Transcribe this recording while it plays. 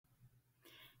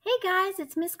Hey guys,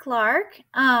 it's Miss Clark.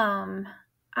 I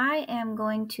am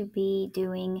going to be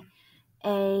doing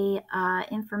a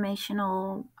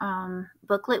informational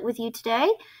booklet with you today,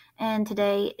 and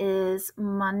today is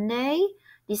Monday,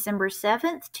 December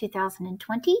 7th,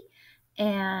 2020,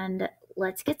 and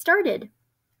let's get started.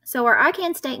 So our I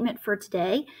can statement for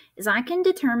today is I can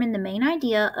determine the main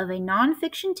idea of a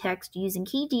nonfiction text using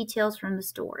key details from the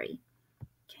story.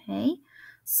 Okay,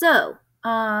 so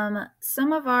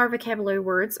some of our vocabulary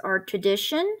words are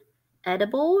tradition,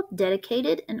 edible,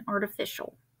 dedicated, and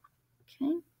artificial.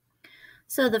 Okay,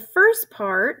 so the first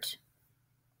part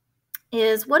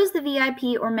is what is the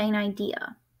VIP or main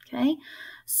idea? Okay,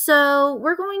 so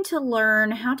we're going to learn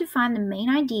how to find the main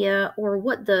idea or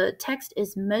what the text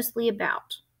is mostly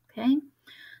about. Okay,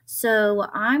 so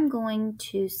I'm going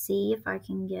to see if I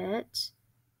can get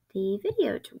the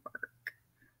video to work.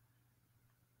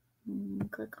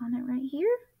 Click on it right here.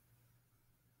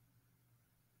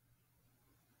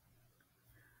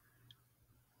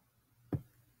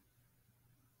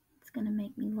 It's going to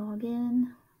make me log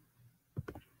in.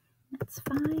 That's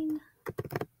fine.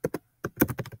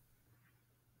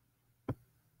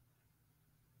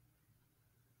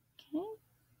 Okay.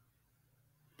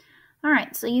 All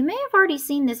right, so you may have already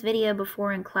seen this video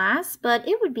before in class, but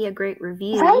it would be a great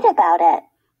review. Write about it.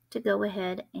 To go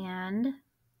ahead and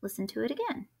listen to it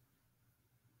again.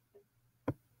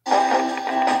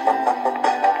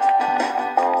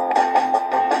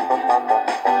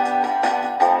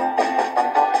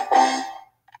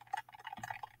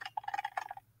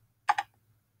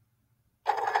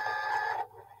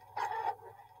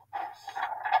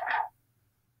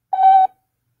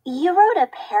 You wrote a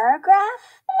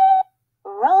paragraph?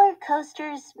 Roller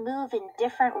coasters move in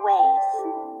different ways.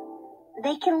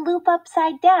 They can loop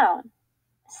upside down.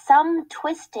 Some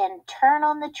twist and turn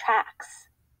on the tracks.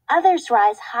 Others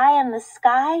rise high in the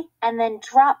sky and then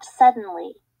drop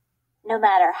suddenly. No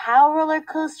matter how roller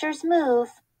coasters move,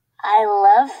 I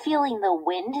love feeling the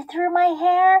wind through my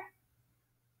hair.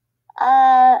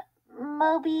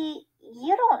 Moby,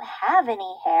 you don't have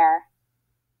any hair.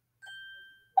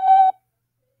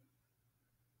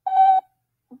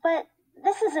 But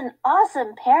this is an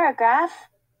awesome paragraph.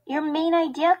 Your main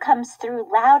idea comes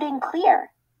through loud and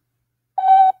clear.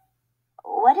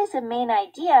 What is a main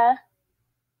idea?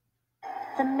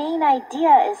 The main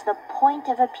idea is the point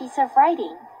of a piece of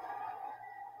writing.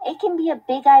 It can be a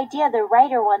big idea the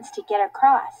writer wants to get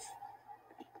across.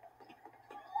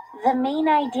 The main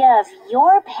idea of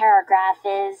your paragraph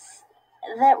is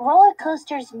that roller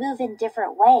coasters move in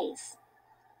different ways.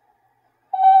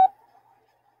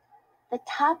 The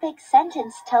topic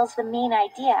sentence tells the main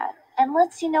idea and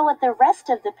lets you know what the rest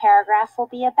of the paragraph will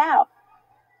be about.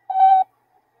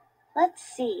 Let's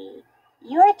see.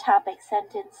 Your topic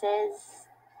sentence is,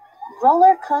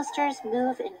 roller coasters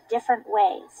move in different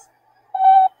ways.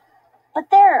 But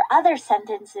there are other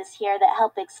sentences here that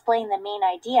help explain the main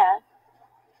idea.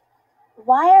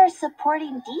 Why are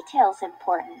supporting details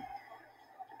important?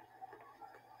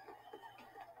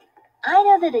 I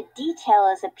know that a detail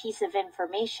is a piece of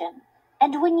information,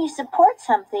 and when you support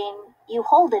something, you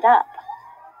hold it up.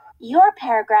 Your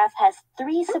paragraph has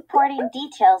 3 supporting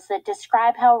details that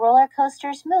describe how roller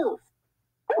coasters move.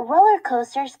 Roller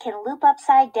coasters can loop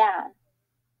upside down.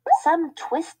 Some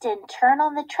twist and turn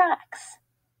on the tracks.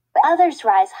 Others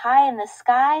rise high in the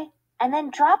sky and then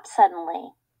drop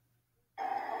suddenly.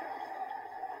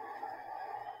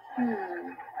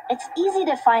 It's easy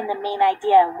to find the main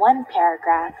idea in one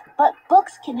paragraph, but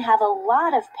books can have a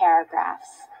lot of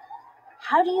paragraphs.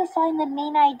 How do you find the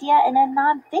main idea in a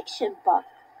nonfiction book?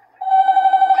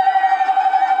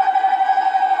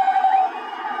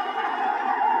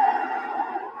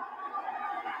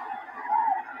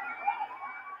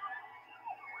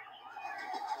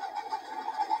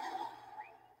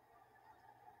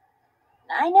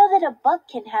 I know that a book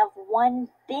can have one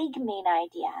big main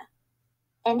idea,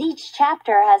 and each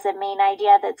chapter has a main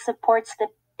idea that supports the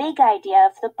big idea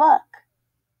of the book.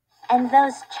 And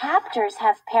those chapters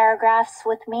have paragraphs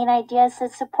with main ideas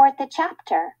that support the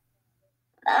chapter.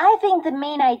 I think the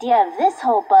main idea of this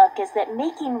whole book is that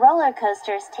making roller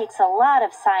coasters takes a lot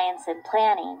of science and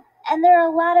planning, and there are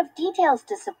a lot of details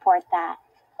to support that.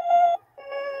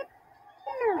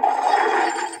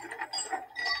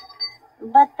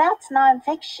 But that's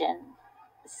nonfiction.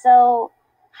 So,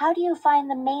 how do you find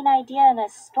the main idea in a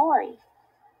story?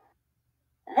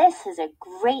 This is a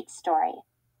great story.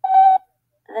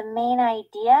 The main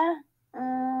idea?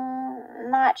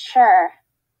 Not sure.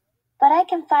 But I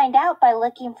can find out by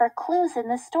looking for clues in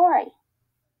the story.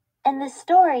 In the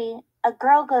story, a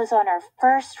girl goes on her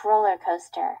first roller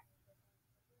coaster.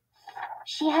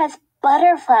 She has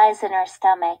butterflies in her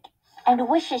stomach and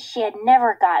wishes she had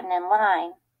never gotten in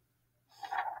line.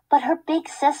 But her big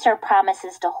sister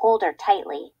promises to hold her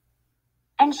tightly.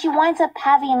 And she winds up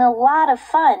having a lot of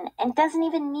fun and doesn't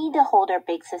even need to hold her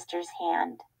big sister's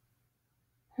hand.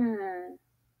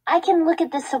 I can look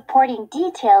at the supporting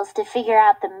details to figure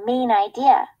out the main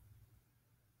idea.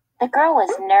 The girl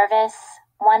was nervous,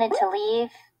 wanted to leave,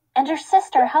 and her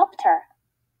sister helped her.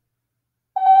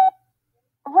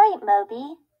 Right,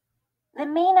 Moby. The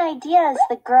main idea is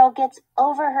the girl gets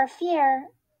over her fear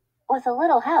with a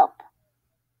little help.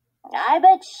 I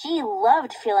bet she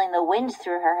loved feeling the wind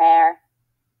through her hair.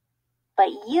 But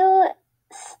you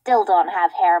still don't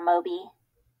have hair, Moby.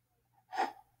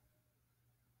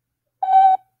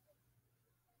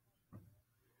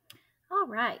 All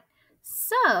right,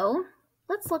 so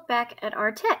let's look back at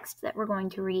our text that we're going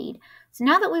to read. So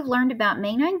now that we've learned about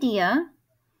main idea,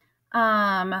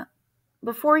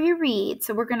 before you read,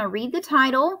 so we're going to read the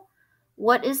title,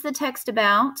 what is the text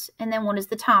about, and then what is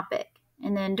the topic.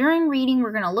 And then during reading,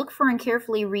 we're going to look for and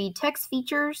carefully read text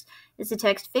features. Is the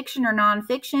text fiction or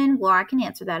nonfiction? Well, I can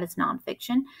answer that. It's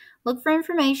nonfiction. Look for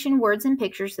information, words, and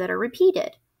pictures that are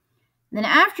repeated. Then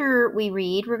after we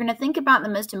read, we're going to think about the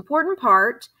most important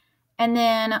part, and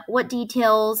then what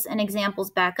details and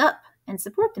examples back up and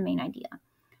support the main idea.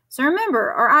 So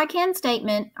remember, our I can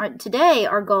statement, today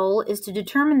our goal is to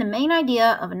determine the main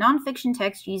idea of a nonfiction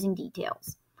text using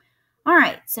details. All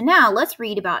right, so now let's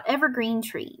read about evergreen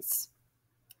trees.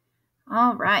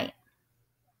 All right.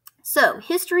 So,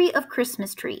 history of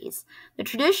Christmas trees. The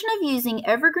tradition of using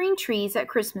evergreen trees at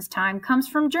Christmas time comes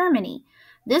from Germany.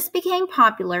 This became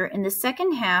popular in the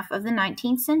second half of the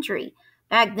 19th century.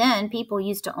 Back then, people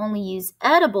used to only use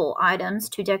edible items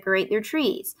to decorate their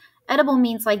trees. Edible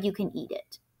means like you can eat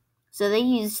it. So they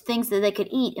used things that they could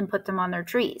eat and put them on their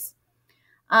trees.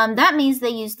 That means they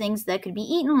used things that could be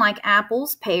eaten like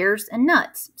apples, pears, and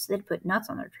nuts. So they'd put nuts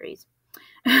on their trees.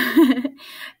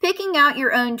 Picking out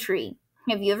your own tree.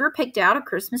 Have you ever picked out a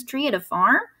Christmas tree at a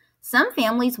farm? Some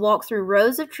families walk through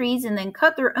rows of trees and then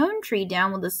cut their own tree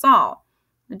down with a saw.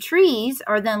 The trees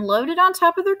are then loaded on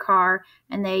top of their car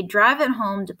and they drive it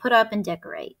home to put up and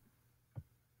decorate.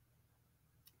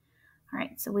 All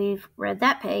right, so we've read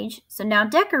that page. So now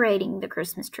decorating the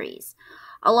Christmas trees.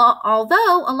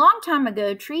 Although a long time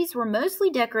ago, trees were mostly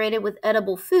decorated with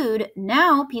edible food,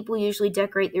 now people usually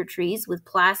decorate their trees with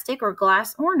plastic or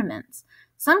glass ornaments.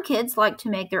 Some kids like to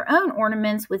make their own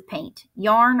ornaments with paint,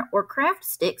 yarn, or craft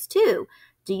sticks too.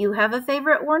 Do you have a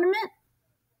favorite ornament?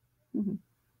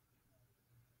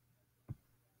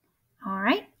 All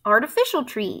right, artificial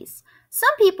trees.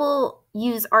 Some people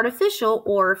use artificial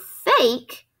or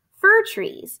fake fir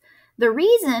trees. The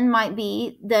reason might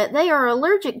be that they are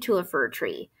allergic to a fir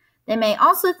tree. They may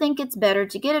also think it's better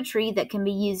to get a tree that can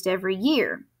be used every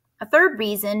year. A third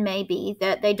reason may be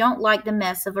that they don't like the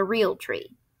mess of a real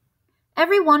tree.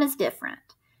 Everyone is different.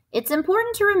 It's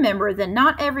important to remember that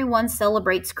not everyone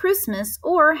celebrates Christmas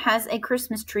or has a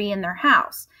Christmas tree in their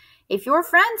house. If your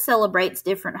friend celebrates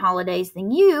different holidays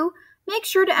than you, make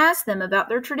sure to ask them about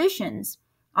their traditions.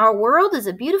 Our world is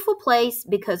a beautiful place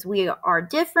because we are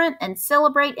different and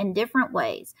celebrate in different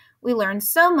ways. We learn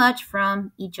so much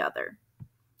from each other.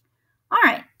 All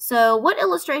right, so what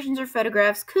illustrations or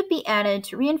photographs could be added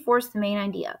to reinforce the main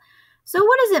idea? So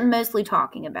what is it mostly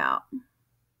talking about?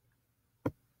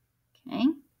 Okay,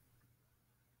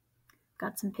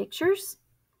 got some pictures.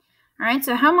 All right,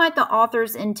 so how might the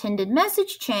author's intended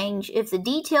message change if the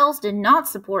details did not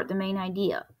support the main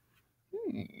idea?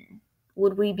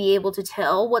 Would we be able to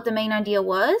tell what the main idea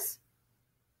was?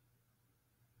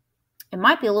 It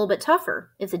might be a little bit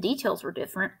tougher if the details were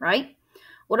different, right?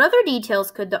 What other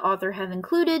details could the author have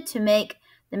included to make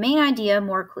the main idea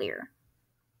more clear?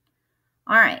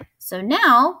 All right, so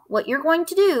now what you're going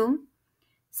to do,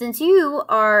 since you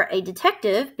are a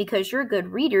detective, because you're a good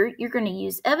reader, you're going to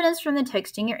use evidence from the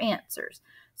text in your answers.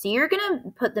 So you're going to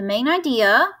put the main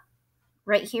idea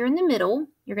right here in the middle.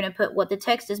 You're going to put what the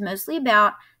text is mostly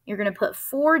about. You're going to put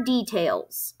 4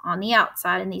 details on the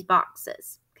outside in these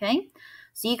boxes, okay?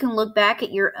 So you can look back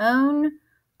at your own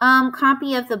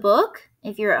copy of the book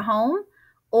if you're at home,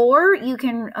 or you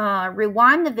can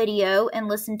rewind the video and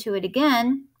listen to it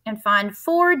again and find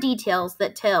 4 details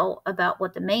that tell about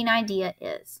what the main idea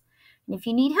is. And if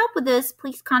you need help with this,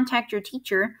 please contact your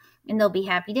teacher and they'll be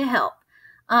happy to help.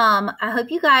 I hope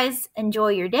you guys enjoy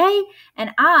your day,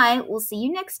 and I will see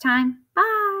you next time.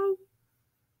 Bye.